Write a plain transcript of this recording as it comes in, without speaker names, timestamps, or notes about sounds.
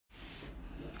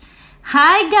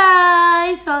Hi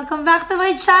guys! Welcome back to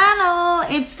my channel!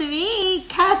 It's me,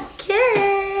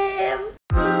 Katkim!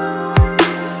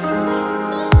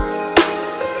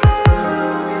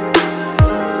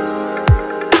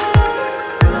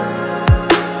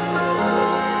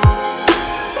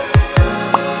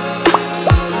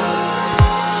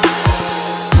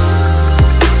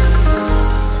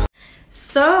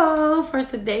 So, for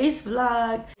today's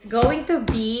vlog, it's going to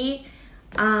be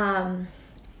a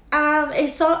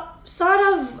sort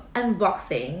of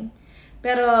unboxing.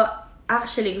 Pero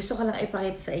actually, gusto ko lang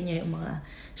ipakita sa inyo yung mga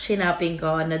shinaping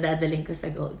ko na dadaling ko sa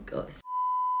Gold Coast.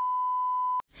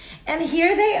 And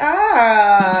here they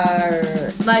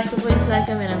are! Magpupunta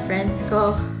kami ng friends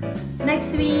ko.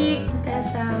 Next week,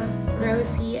 Tessa,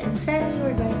 Rosie, and Sally,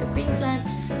 we're going to Queensland.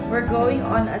 We're going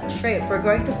on a trip. We're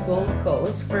going to Gold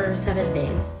Coast for 7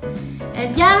 days.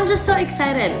 And yeah, I'm just so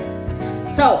excited.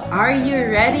 So, are you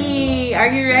ready?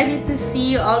 Are you ready to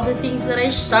see all the things that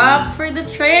I shopped for the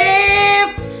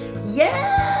trip?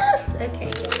 Yes!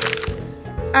 Okay.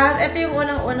 Ito yung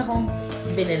unang-una kong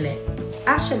binili.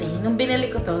 Actually, nung binili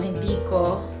ko to, hindi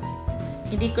ko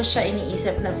siya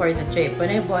iniisip na for the trip. When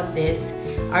I bought this,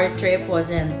 our trip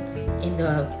wasn't in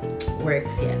the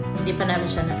works yet. Hindi pa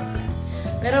namin siya napapala.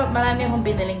 Pero marami akong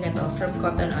biniling ganito. From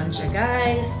Cotton On siya,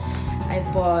 guys. I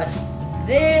bought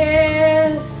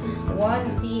this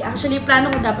onesie. Actually, plano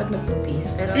ko dapat mag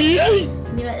 2-piece. Pero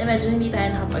medyo hindi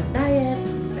tayo nakapag-diet.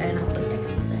 Hindi tayo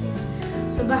nakapag-exercise.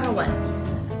 So, baka 1-piece.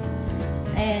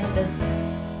 And,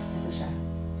 ito siya.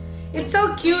 It's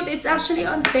so cute. It's actually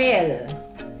on sale.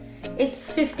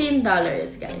 It's $15,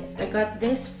 guys. I got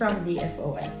this from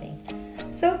DFO, I think.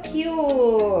 So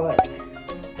cute!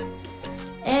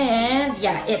 And,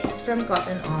 yeah, it's from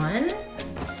Cotton On.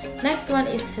 Next one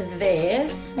is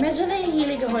this. Medyo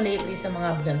nahihilig ako lately sa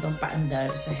mga gantong paandar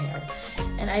sa hair.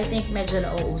 And I think medyo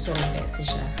nauuso lang kasi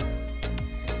siya.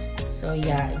 So,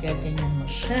 yeah, gaganyan mo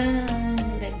siya.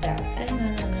 Like that. Ay, no.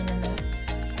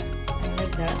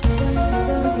 Like that.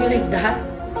 Like that?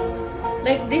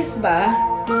 Like this ba?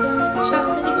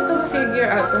 Shucks, hindi ko ito ma-figure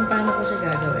out kung paano ko siya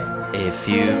gagawin. A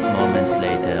few moments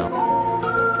later.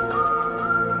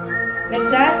 Like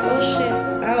that? Oh shit.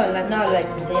 Oh, no, like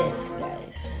this, guys.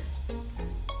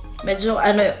 Medyo,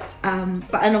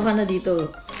 paano ka na dito?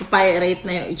 Pirate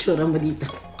na yung itsura mo dito.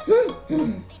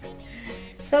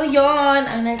 So, yon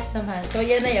ang next naman. So,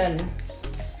 yan na yun.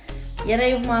 Yan na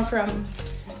yung mga from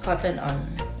Cotton On.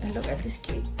 And look at this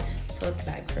cute tote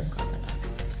bag from Cotton On.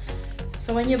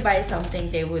 So, when you buy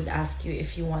something, they would ask you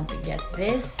if you want to get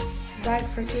this bag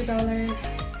for $2.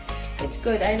 It's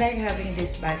good. I like having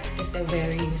these bags kasi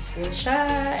very useful siya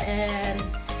and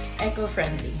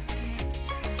eco-friendly.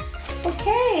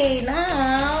 Okay,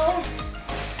 now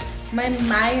my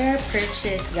MYER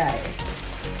purchase, guys.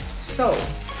 So,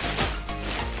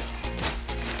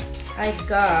 I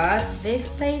got this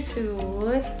play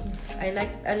suit. I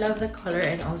love the color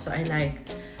and also I like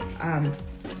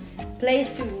play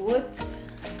suits.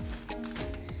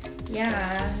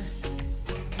 Yeah.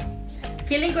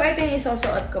 Feeling ko ito yung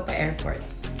isusuot ko pa airport.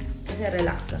 Kasi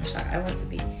relax lang siya. I want to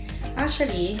be...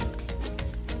 Actually,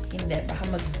 hindi.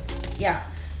 Baka yeah.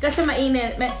 Kasi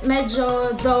mainit.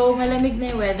 Medyo, though malamig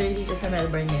na yung weather dito sa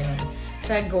Melbourne ngayon.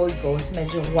 Sa Gold Coast,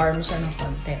 medyo warm siya ng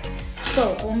konti.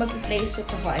 So, kung mag-play suit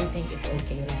ako, I think it's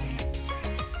okay lang.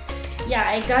 Yeah,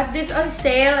 I got this on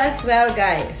sale as well,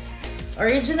 guys.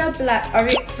 Original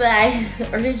price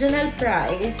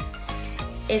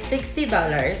is $60.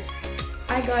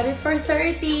 I got it for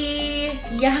 $30.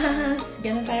 Yes!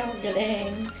 Ganun tayo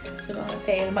magaling sa mga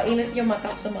sale. Mainit yung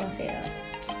mata ko sa mga sale.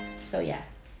 So, yeah.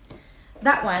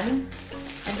 That one.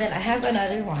 And then, I have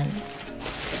another one.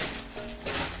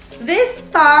 This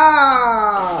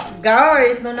top!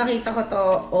 Guys, nung nakita ko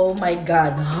to, oh my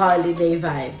God, holiday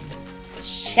vibes.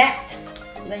 Shit!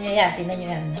 Tignan nyo yan. Tignan nyo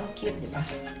yan. How cute, di ba?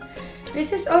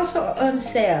 This is also on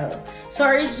sale. So,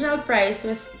 original price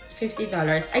was $50.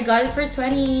 I got it for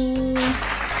 $20.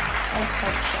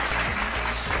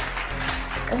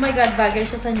 Oh my God, bagay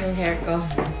siya sa new hair ko.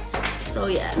 So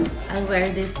yeah, I'll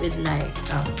wear this with like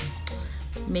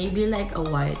maybe like a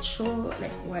white short,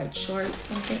 like white shorts,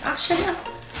 something. Actually,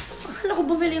 akala ko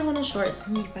bumili ako ng shorts,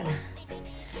 hindi pala.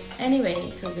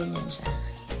 Anyway, so ganyan siya.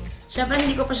 Siyempre,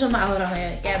 hindi ko pa siya ma-aura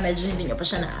ngayon, kaya medyo hindi nyo pa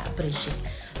siya na-appreciate.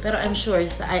 Pero I'm sure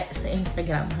sa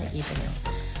Instagram makikita nyo.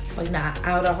 Pag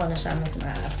na-aura ko na siya, mas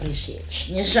ma-appreciate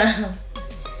niya siya.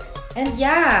 And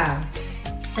yeah.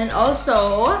 And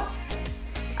also,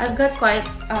 I've got quite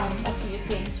a few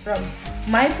things from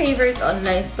my favorite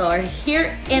online store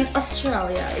here in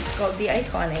Australia. It's called The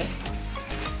Iconic.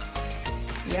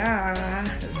 Yeah.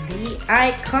 The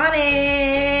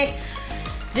Iconic.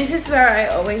 This is where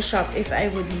I always shop if I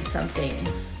would need something.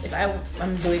 If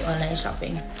I'm doing online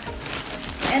shopping.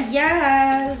 And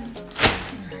yes!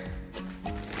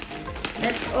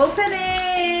 Let's open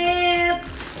it!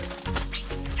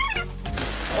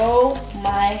 Oh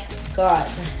my god.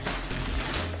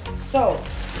 So,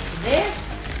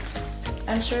 this,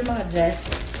 I'm sure mga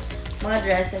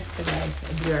dresses to guys.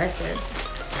 Dresses.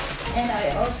 And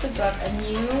I also got a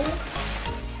new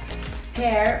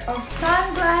pair of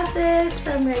sunglasses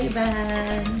from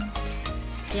Ray-Ban.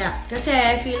 Yeah,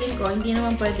 kasi feeling ko, hindi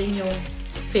naman pwedeng yung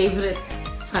favorite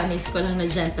sunnies ko lang na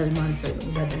Gentle Monster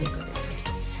yung dadali ko rin.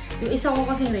 Yung isa ko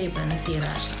kasing Ray-Ban,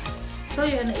 nasira siya. So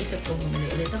yun, naisip ko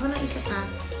bumili ulit ako ng isa pa.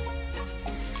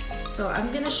 So, I'm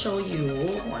gonna show you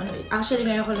kung ano. Actually,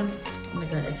 ngayon ko lang, oh my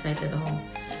god, excited ako.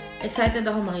 Excited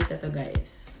ako makita to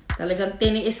guys. Talagang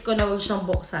tiniis ko na huwag siyang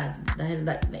buksan dahil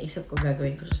naisip ko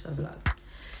gagawin ko siya sa vlog.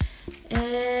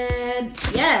 And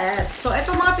yes, so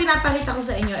ito mga pinapakita ko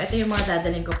sa inyo, ito yung mga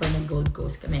dadaling ko pa ng Gold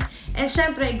Coast kami. And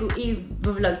syempre,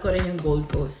 i-vlog ko rin yung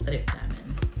Gold Coast trip namin.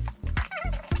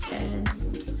 And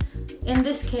in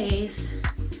this case,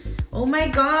 oh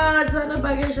my god, sana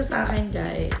bagay siya sa akin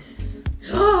guys.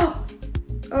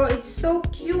 Oh, it's so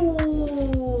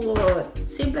cute!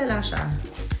 Simple lang siya.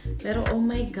 Pero oh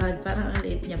my god, parang ang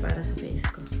liit niya para sa face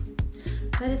ko.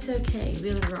 But it's okay,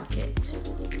 we'll rock it.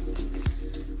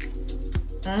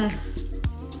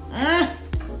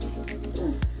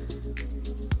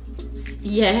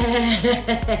 Yeah!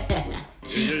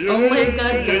 Oh my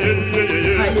god, guys.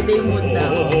 Holiday mood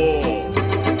now.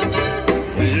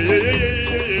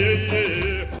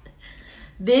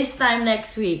 This time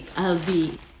next week, I'll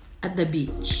be at the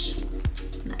beach.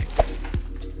 Nice.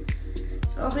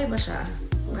 So, okay ba siya?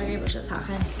 Bagay ba siya sa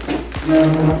akin?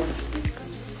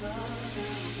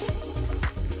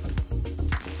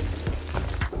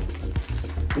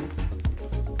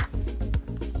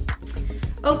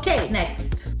 Okay,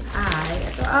 next.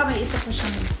 Ito, may isa pa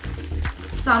siyang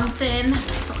something.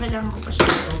 So, kailangan ko pa siya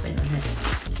i-open ulit.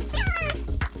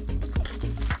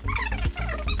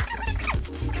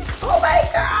 Oh my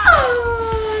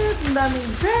god! Ang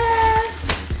daming dress!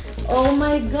 Oh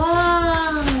my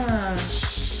gosh!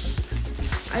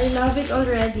 I love it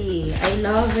already. I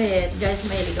love it. Guys,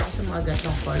 mahilig ako sa mga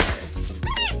gantong color.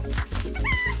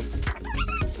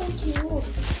 So cute.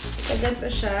 So, ganito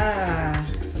siya.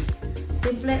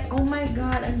 Simple. Oh my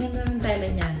god, ang ganda ng tela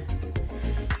niya.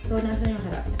 So, nasa yung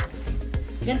harap.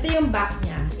 Ganito yung back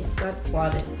niya. It's got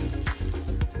qualities.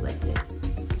 Like this.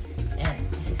 And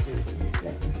this is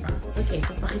like the front. Okay,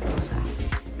 papakita ko sa akin.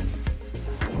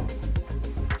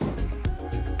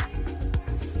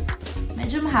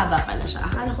 Medyo mahaba pala siya.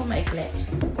 Akala ko maikli.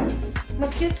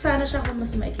 Mas cute sana siya kung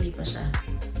mas maikli pa siya.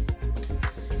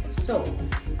 So,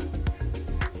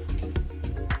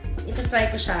 ito try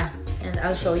ko siya. And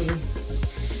I'll show you.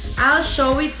 I'll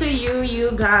show it to you,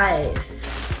 you guys.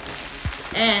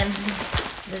 And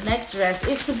the next dress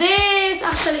is this.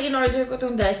 Actually, in-order ko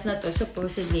tong dress na to,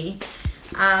 supposedly,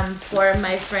 for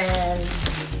my friend's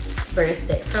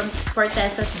birthday. For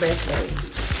Tessa's birthday.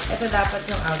 Ito dapat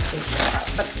yung outfit niya.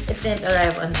 But it didn't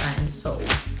arrive on time. So,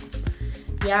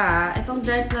 yeah. Itong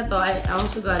dress na to, I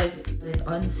also got it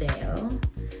on sale.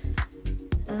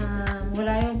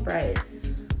 Wala yung price.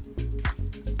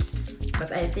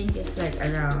 But I think it's like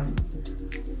around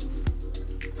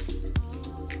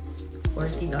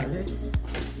 $40.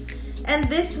 And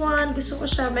this one, gusto ko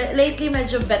siya. Lately,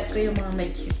 medyo bet ko yung mga may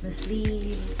cute na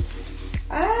sleeves.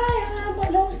 Ay,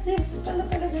 long sleeves pala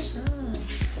talaga siya.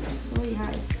 So, yeah,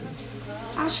 it's this.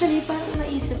 Actually, parang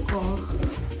naisip ko,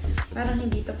 parang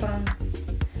hindi ito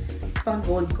pang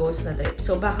Gold Coast na trip.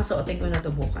 So, baka suotin ko na ito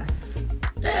bukas.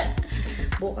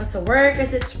 Bukas sa work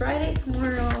kasi it's Friday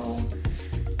tomorrow.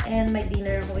 And my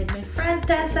dinner ako with my friend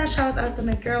Tessa. Shout out to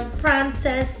my girlfriend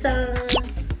Tessa.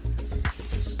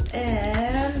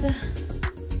 And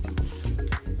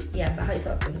yeah, baka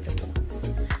isuot ko nito bukas.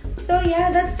 So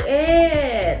yeah, that's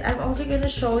it. I'm also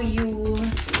gonna show you.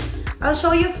 I'll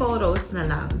show you photos na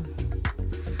lang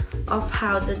of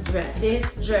how this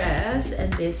dress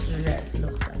and this dress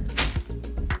looks.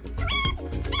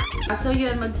 So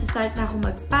yun, mag-start na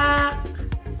ako mag-pack.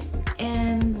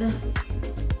 And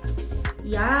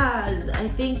yes,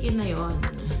 I think yun na yun.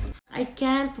 I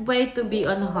can't wait to be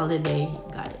on holiday,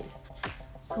 guys.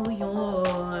 So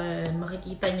yun,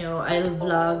 makikita nyo, I'll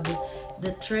vlog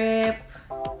the trip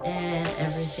and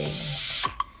everything.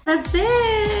 That's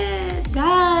it,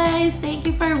 guys. Thank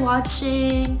you for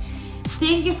watching.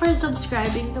 Thank you for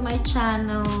subscribing to my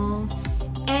channel.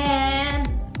 And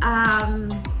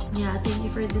yeah, thank you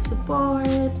for the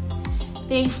support.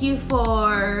 Thank you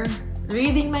for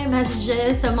reading my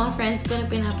messages sa mga friends ko na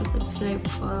pinapasubscribe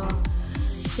ko.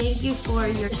 Thank you for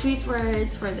your sweet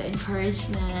words, for the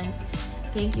encouragement.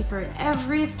 Thank you for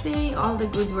everything, all the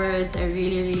good words. I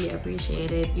really, really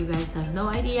appreciate it. You guys have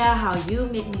no idea how you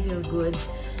make me feel good.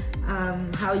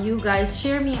 How you guys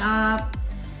cheer me up.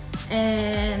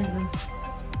 And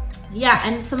yeah,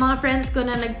 and sa mga friends ko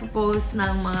na nagpo-post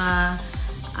ng mga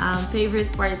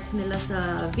favorite parts nila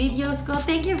sa videos ko,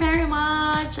 thank you very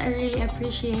much. I really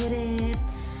appreciate it.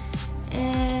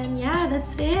 And yeah,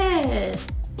 that's it.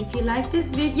 If you like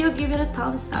this video, give it a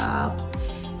thumbs up.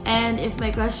 And if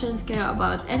my questions kayo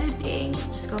about anything,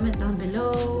 just comment down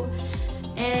below.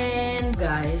 And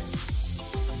guys,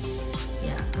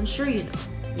 yeah, I'm sure you know.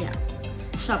 Yeah,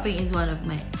 shopping is one of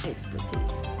my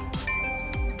expertise.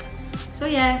 So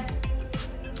yeah.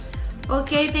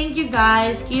 Okay, thank you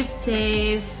guys. Keep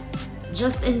safe.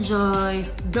 Just enjoy.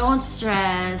 Don't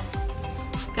stress.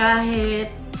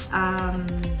 Kahit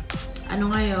ano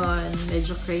ngayon,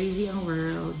 medyo crazy ang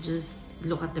world. Just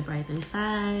look at the brighter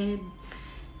side.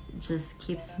 Just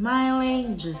keep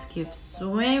smiling. Just keep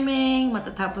swimming.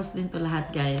 Matatapos din to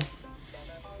lahat, guys.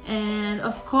 And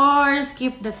of course,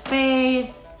 keep the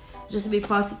faith. Just be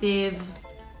positive.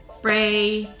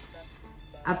 Pray.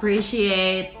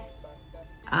 Appreciate.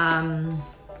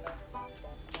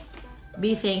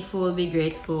 Be thankful. Be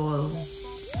grateful.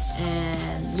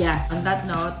 And yeah, on that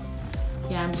note,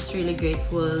 yeah, I'm just really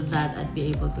grateful that I'd be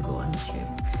able to go on a trip.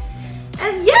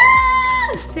 And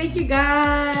yeah! Thank you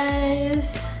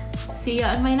guys! See you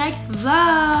on my next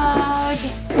vlog!